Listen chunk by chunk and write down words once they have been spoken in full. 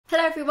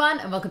Hello everyone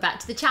and welcome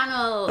back to the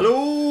channel.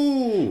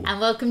 Hello!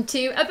 And welcome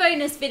to a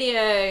bonus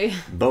video.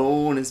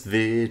 Bonus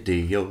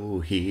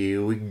video,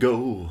 here we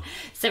go.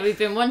 So we've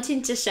been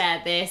wanting to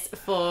share this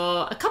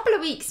for a couple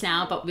of weeks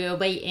now, but we were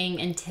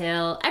waiting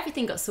until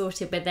everything got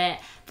sorted with it.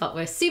 But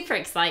we're super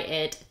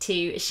excited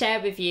to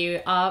share with you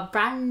our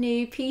brand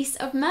new piece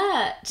of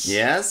merch.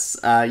 Yes,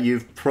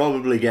 you've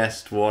probably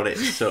guessed what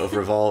it's sort of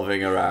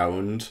revolving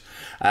around.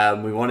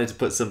 We wanted to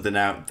put something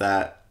out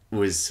that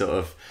was sort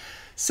of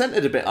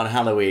centered a bit on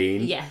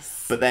Halloween.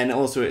 Yes. But then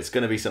also it's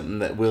going to be something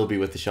that will be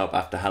with the shop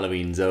after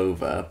Halloween's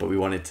over. But we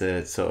wanted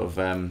to sort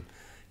of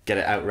get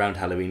it out around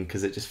Halloween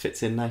because it just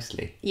fits in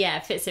nicely. Yeah,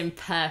 it fits in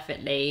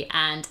perfectly.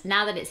 And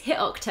now that it's hit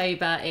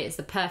October, it's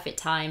the perfect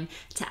time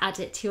to add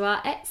it to our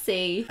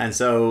Etsy. And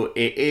so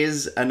it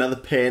is another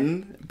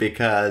pin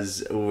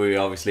because we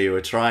obviously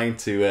were trying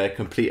to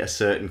complete a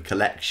certain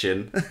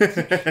collection.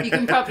 You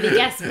can probably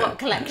guess what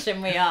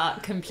collection we are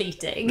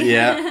completing.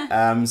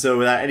 Yeah. So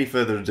without any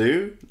further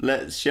ado,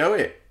 let's show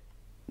it.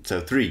 So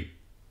 3,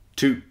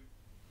 2,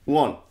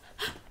 1.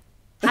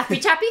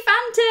 Happy Chappy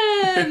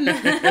Phantom!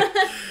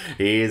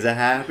 He's a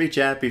happy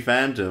chappy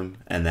phantom,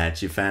 and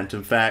that's your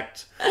phantom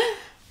fact.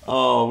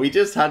 Oh, we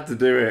just had to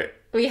do it.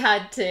 We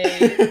had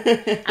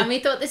to. And we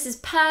thought this is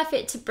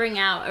perfect to bring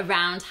out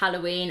around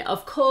Halloween.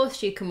 Of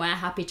course, you can wear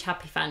Happy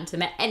Chappy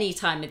Phantom at any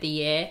time of the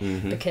year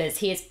because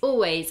he is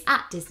always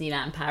at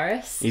Disneyland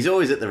Paris. He's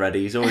always at the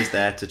ready. He's always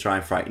there to try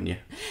and frighten you.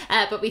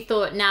 But we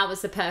thought now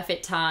was the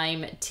perfect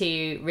time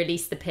to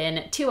release the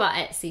pin to our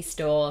Etsy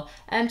store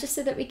just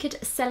so that we could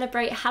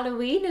celebrate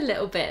Halloween a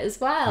little bit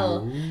as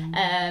well.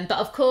 But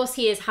of course,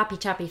 he is Happy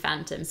Chappy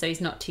Phantom, so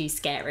he's not too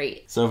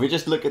scary. So if we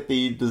just look at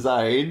the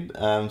design,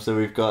 so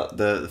we've got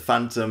the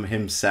Phantom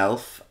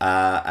himself,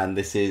 and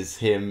this is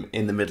him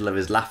in the middle of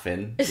his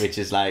laughing, which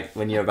is like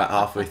when you're about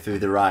halfway through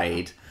the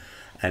ride.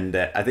 And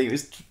I think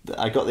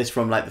I got this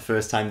from like the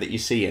first time that you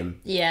see him.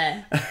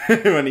 Yeah.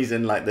 When he's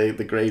in like the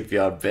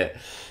graveyard bit.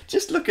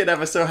 Just looking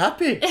ever so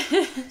happy.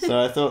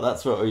 So I thought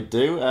that's what we'd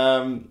do.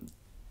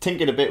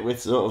 Tinkered a bit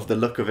with sort of the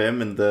look of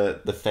him and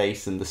the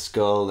face and the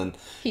skull, and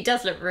he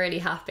does look really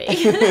happy.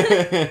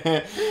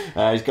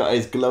 He's got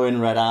his glowing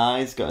red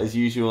eyes, got his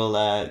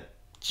usual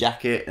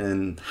jacket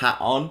and hat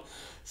on,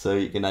 so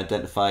you can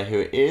identify who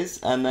it is.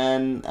 And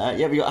then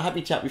yeah, we got a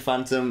Happy Chappy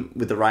Phantom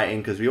with the writing,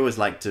 because we always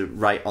like to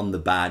write on the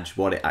badge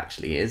what it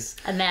actually is,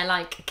 and they're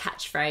like a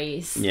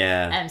catchphrase.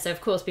 Yeah. So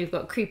of course we've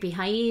got Creepy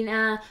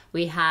Hyena,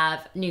 we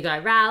have New Guy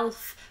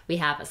Ralph, we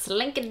have a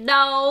Slinking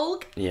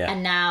Dog, yeah,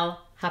 and now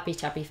Happy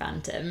Chappy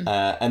Phantom.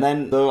 And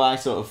then though I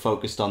sort of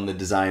focused on the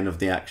design of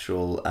the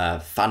actual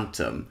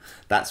Phantom,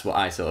 that's what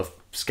I sort of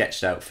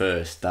sketched out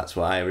first. That's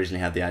what I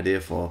originally had the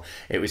idea for.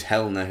 It was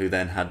Helena who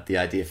then had the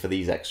idea for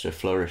these extra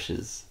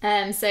flourishes.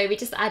 So we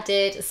just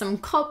added some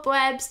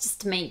cobwebs just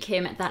to make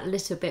him that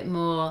little bit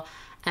more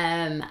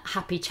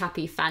Happy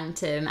Chappy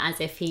Phantom,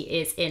 as if he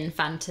is in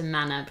Phantom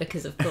Manor,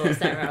 because of course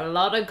there are a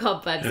lot of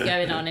cobwebs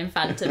going on in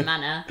Phantom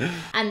Manor.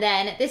 And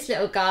then this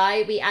little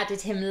guy, we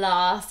added him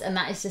last, and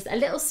that is just a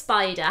little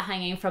spider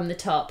hanging from the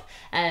top,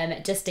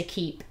 just to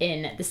keep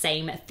in the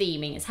same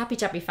theming. It's Happy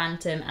Chappy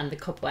Phantom and the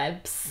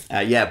cobwebs.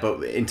 Yeah,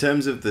 but in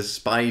terms of the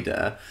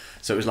spider,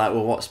 so it was like,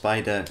 well, what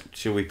spider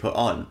should we put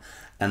on?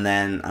 And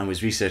then I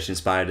was researching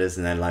spiders,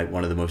 and then like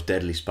one of the most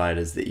deadly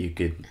spiders that you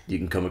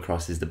can come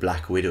across is the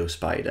black widow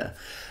spider.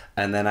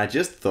 And then I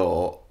just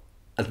thought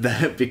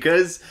that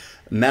because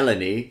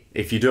Melanie,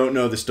 if you don't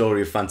know the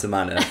story of Phantom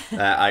Manor,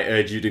 I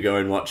urge you to go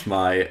and watch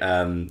my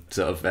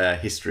sort of a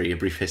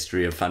brief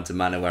history of Phantom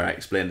Manor, where I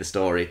explain the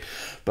story.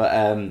 But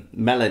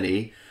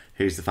Melanie,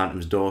 who's the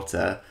Phantom's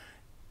daughter,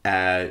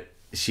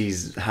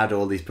 she's had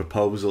all these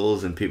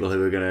proposals and people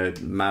who are going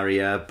to marry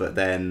her, but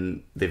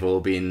then they've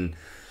all been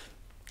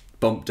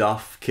bumped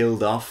off,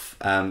 killed off.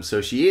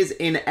 So she is,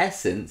 in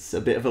essence,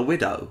 a bit of a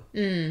widow,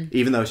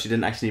 even though she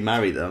didn't actually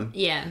marry them.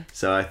 Yeah.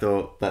 So I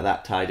thought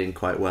that tied in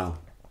quite well.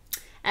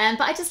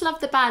 But I just love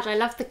the badge. I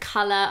love the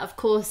colour. Of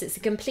course, it's a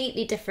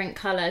completely different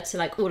colour to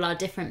like all our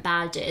different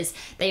badges.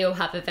 They all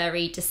have a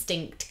very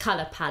distinct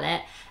colour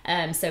palette.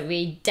 So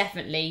we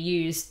definitely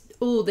used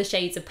all the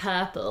shades of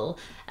purple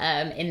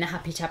in the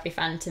Happy Chappy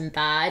Phantom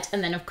badge.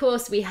 And then of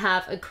course we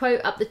have a quote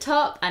up the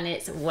top, and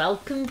it's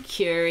 "Welcome,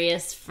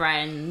 curious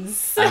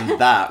friends." And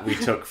that we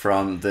took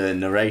from the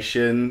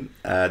narration,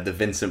 the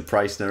Vincent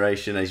Price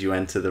narration as you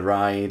enter the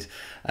ride.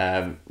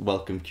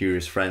 "Welcome,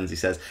 curious friends," he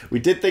says. We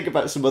did think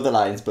about some other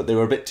lines, but they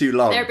were a bit too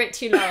long. They're a bit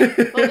too long.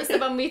 What was the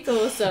one we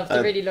thought of,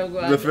 the really long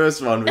one? The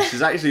first one, which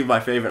is actually my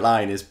favourite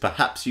line, is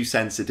 "Perhaps you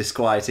sense a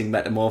disquieting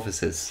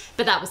metamorphosis."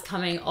 But that was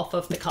coming off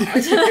of the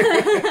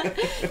card.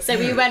 So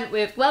we went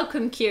with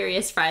Welcome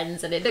Curious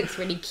Friends, and it looks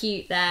really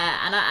cute there.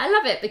 And I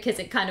love it because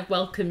it kind of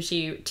welcomes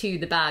you to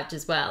the badge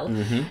as well.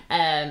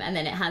 And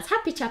then it has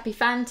Happy Chappy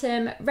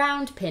Phantom,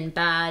 round pin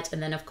badge,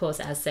 and then of course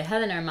it has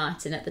Helena and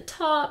Martyn at the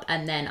top,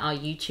 and then our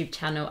YouTube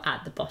channel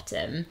at the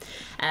bottom.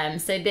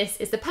 So this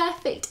is the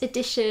perfect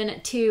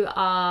addition to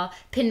our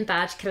pin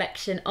badge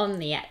collection on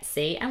the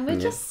Etsy, and we're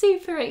just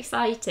super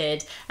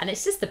excited, and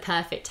it's just the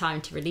perfect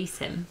time to release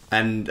him.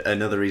 And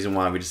another reason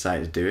why we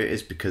decided to do it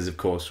is because, of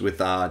course,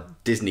 with our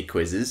Disney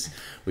quizzes,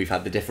 we've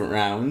had the different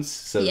rounds.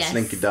 So the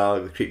Slinky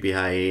Dog, the Creepy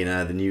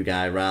Hyena, the New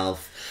Guy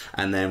Ralph,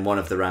 and then one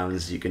of the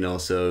rounds you can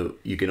also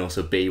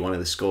be, one of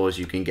the scores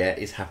you can get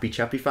is Happy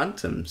Chappy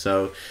Phantom.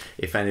 So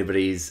if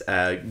anybody's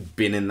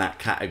been in that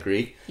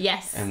category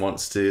and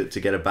wants to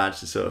get a badge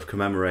to sort of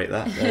commemorate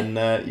that,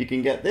 then you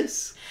can get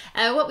this.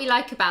 What we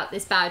like about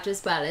this badge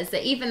as well is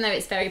that even though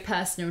it's very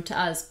personal to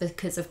us,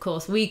 because of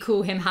course we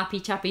call him Happy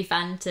Chappy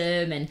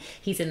Phantom and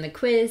he's in the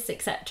quiz,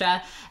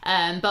 etc.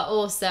 But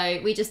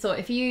also we just thought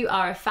if you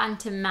are a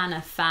Phantom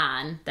Manor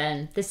fan,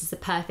 then this is the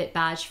perfect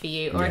badge for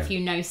you. Or if you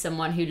know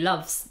someone who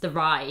loves the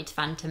ride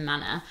Phantom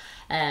Manor,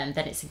 then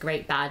it's a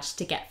great badge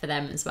to get for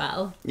them as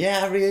well.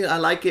 Yeah, I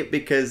like it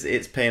because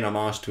it's paying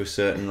homage to a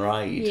certain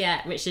ride.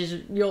 Yeah, which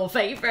is your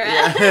favourite,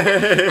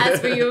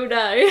 as we all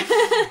know.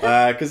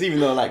 Because even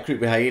though like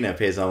Creepy Hyena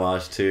pays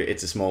homage to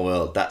It's a Small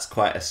World, that's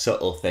quite a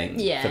subtle thing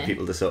for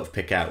people to sort of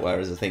pick out,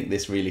 whereas I think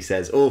this really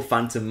says, oh,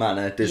 Phantom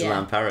Manor,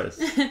 Disneyland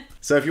Paris.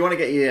 So if you want to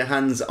get your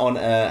hands on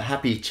a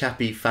Happy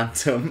Chappy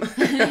Phantom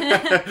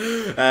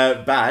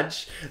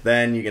badge,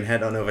 then you can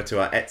head on over to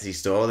our Etsy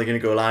store. They're going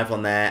to go live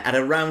on there at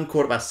around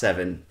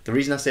 7:15. The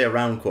reason I say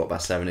around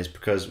 7:15 is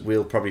because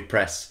we'll probably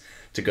press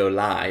to go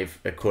live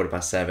at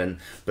 7:15,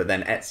 but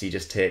then Etsy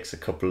just takes a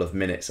couple of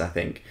minutes, I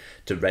think,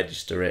 to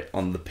register it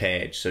on the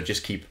page. So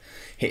just keep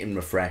hitting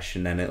refresh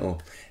and then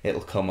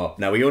it'll come up.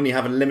 Now we only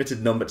have a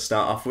limited number to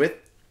start off with.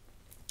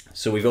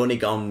 So we've only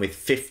gone with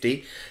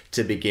 50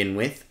 to begin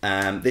with.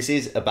 This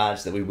is a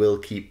badge that we will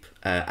keep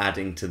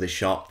adding to the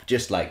shop,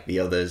 just like the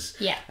others.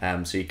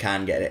 So you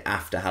can get it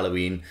after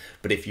Halloween.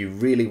 But if you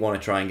really want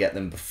to try and get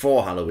them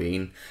before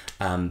Halloween,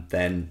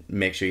 then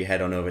make sure you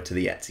head on over to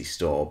the Etsy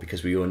store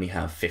because we only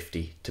have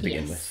 50 to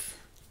begin with.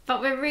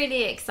 But we're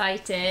really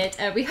excited.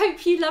 We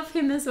hope you love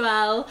him as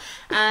well.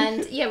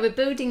 And we're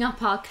building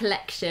up our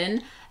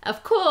collection.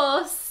 Of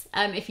course,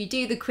 if you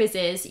do the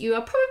quizzes, you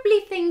are probably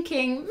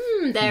thinking,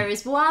 there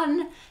is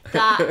one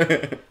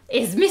that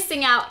is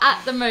missing out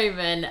at the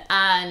moment.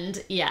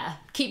 And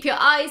keep your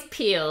eyes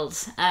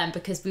peeled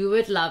because we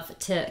would love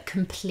to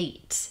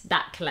complete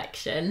that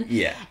collection.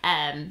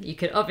 You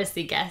could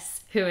obviously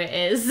guess who it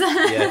is.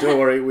 Don't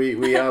worry,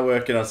 we are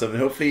working on something.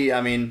 Hopefully,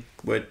 I mean,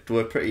 we're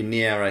pretty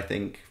near, I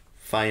think,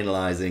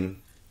 finalising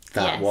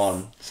that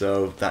one.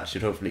 So that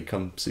should hopefully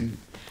come soon.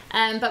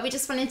 But we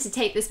just wanted to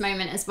take this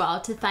moment as well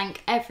to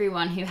thank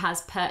everyone who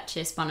has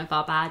purchased one of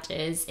our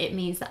badges. It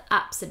means the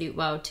absolute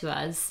world to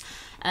us.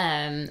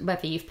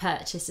 Whether you've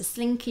purchased a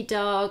Slinky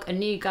Dog, a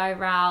New Guy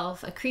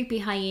Ralph, a Creepy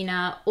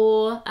Hyena,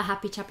 or a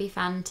Happy Chappy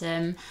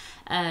Phantom,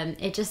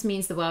 it just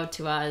means the world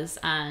to us,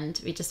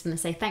 and we just want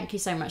to say thank you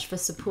so much for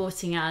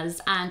supporting us.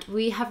 And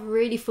we have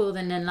really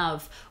fallen in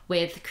love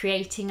with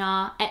creating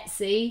our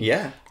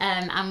Etsy,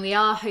 and we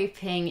are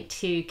hoping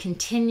to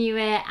continue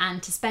it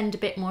and to spend a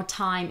bit more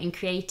time in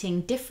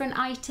creating different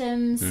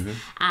items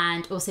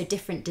and also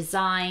different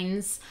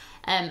designs.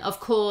 Of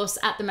course,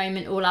 at the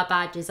moment, all our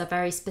badges are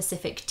very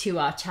specific to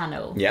our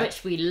channel,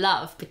 which we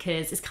love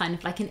because it's kind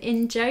of like an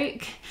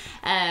in-joke.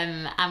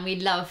 And we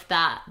love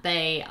that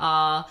they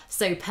are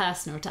so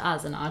personal to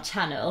us and our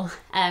channel.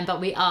 But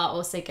we are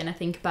also going to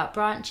think about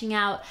branching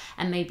out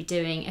and maybe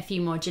doing a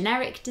few more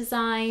generic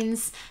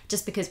designs,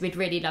 just because we'd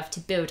really love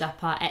to build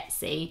up our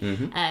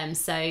Etsy.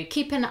 So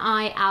keep an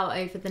eye out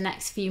over the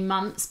next few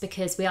months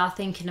because we are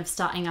thinking of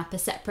starting up a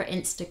separate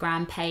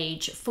Instagram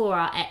page for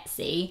our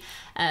Etsy.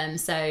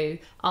 So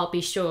I'll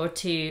be sure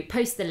to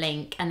post the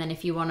link, and then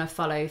if you want to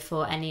follow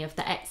for any of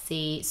the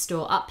Etsy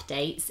store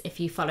updates, if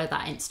you follow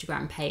that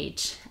Instagram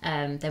page,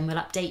 then we'll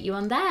update you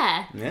on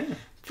there.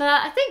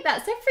 But I think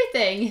that's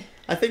everything.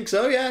 I think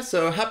so, yeah.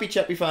 So Happy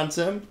Chappy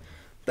Phantom,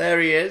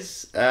 there he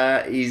is.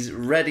 He's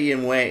ready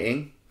and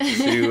waiting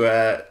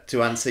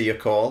to answer your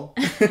call.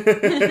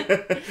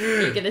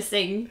 You're gonna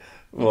sing.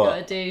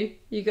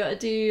 You gotta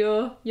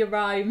do your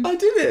rhyme. I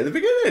did it at the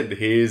beginning.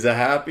 He's a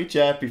happy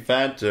chappy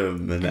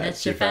phantom, and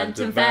that's your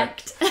phantom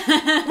fact.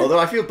 Although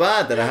I feel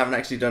bad that I haven't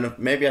actually done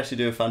maybe I should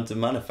do a Phantom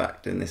Manor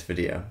fact in this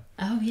video.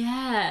 Oh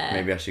yeah.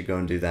 Maybe I should go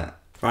and do that.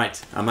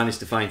 Right, I managed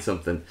to find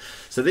something.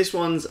 So this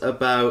one's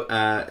about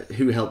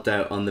who helped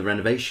out on the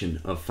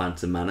renovation of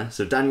Phantom Manor.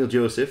 So Daniel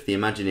Joseph, the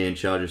Imagineer in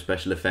charge of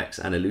special effects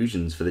and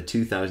illusions for the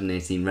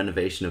 2018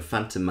 renovation of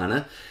Phantom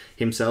Manor,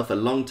 himself a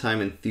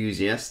long-time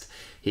enthusiast.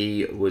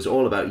 He was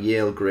all about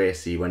Yale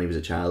Gracie when he was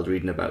a child,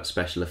 reading about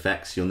special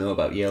effects. You'll know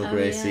about Yale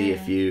Gracie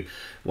if you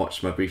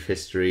watched my brief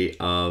history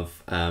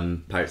of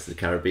Pirates of the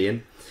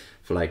Caribbean,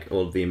 for like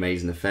all the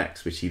amazing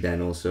effects, which he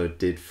then also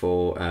did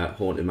for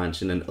Haunted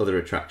Mansion and other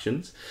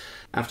attractions.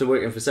 After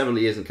working for several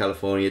years in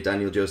California,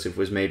 Daniel Joseph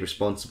was made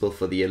responsible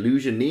for the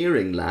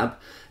Illusioneering Lab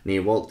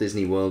near Walt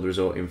Disney World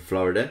Resort in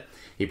Florida.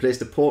 He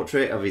placed a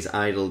portrait of his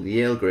idol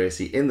Yale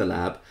Gracie in the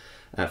lab.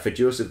 For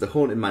Joseph, the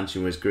Haunted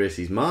Mansion was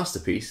Gracie's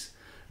masterpiece.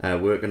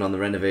 Working on the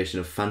renovation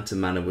of Phantom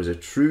Manor was a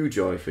true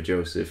joy for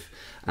Joseph,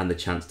 and the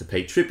chance to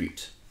pay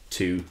tribute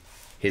to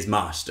his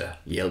master,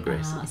 Yale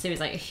Gracie. So he was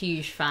like a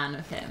huge fan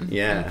of him.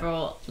 Yeah. And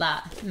brought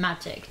that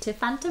magic to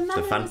Phantom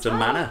Manor. To Phantom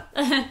Manor.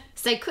 Manor.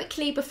 So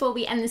quickly before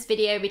we end this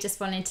video, we just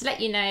wanted to let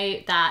you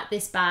know that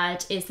this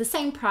badge is the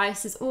same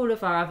price as all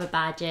of our other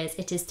badges.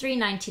 It is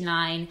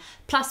 $3.99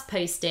 plus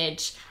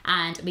postage,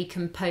 and we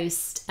can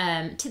post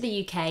to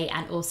the UK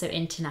and also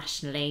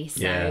internationally.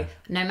 So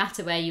no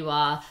matter where you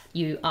are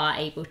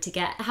able to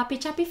get a Happy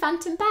Chappy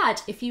Phantom badge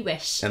if you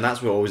wish. And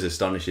that's what always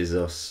astonishes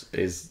us,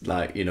 is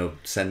like, you know,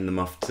 sending them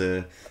off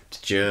to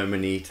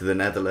Germany, to the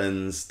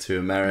Netherlands, to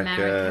America,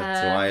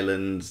 to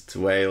Ireland, to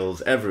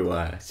Wales,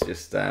 everywhere. It's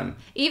just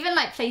even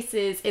like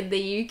places in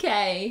the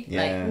UK,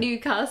 like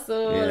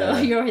Newcastle. Yeah.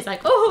 Or you're always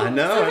like, oh, I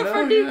know, someone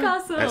from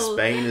Newcastle. At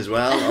Spain as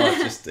well.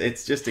 Oh,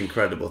 it's just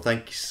incredible.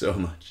 Thank you so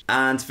much.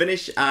 And to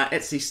finish, our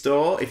Etsy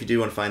store, if you do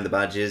want to find the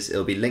badges,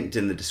 it'll be linked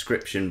in the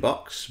description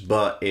box.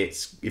 But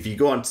it's, if you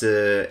go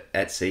onto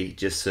Etsy,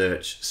 just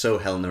search So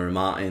Helena and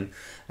Martyn,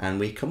 and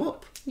we come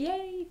up.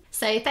 Yay!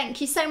 So thank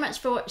you so much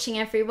for watching,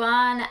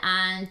 everyone,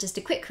 and just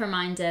a quick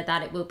reminder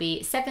that it will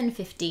be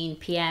 7:15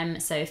 p.m,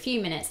 so a few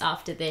minutes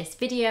after this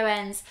video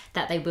ends,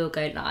 that they will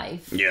go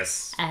live.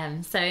 Yes.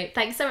 So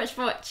thanks so much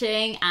for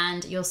watching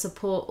and your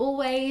support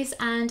always,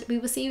 and we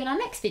will see you in our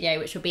next video,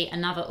 which will be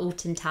another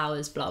Alton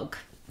Towers vlog.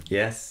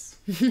 Yes.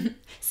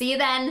 See you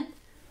then.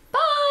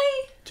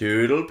 Bye!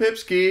 Toodle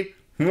pipski.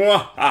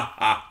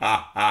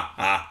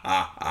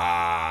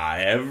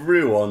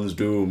 Everyone's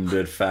doomed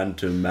at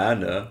Phantom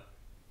Manor.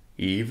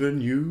 Even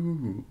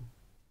you.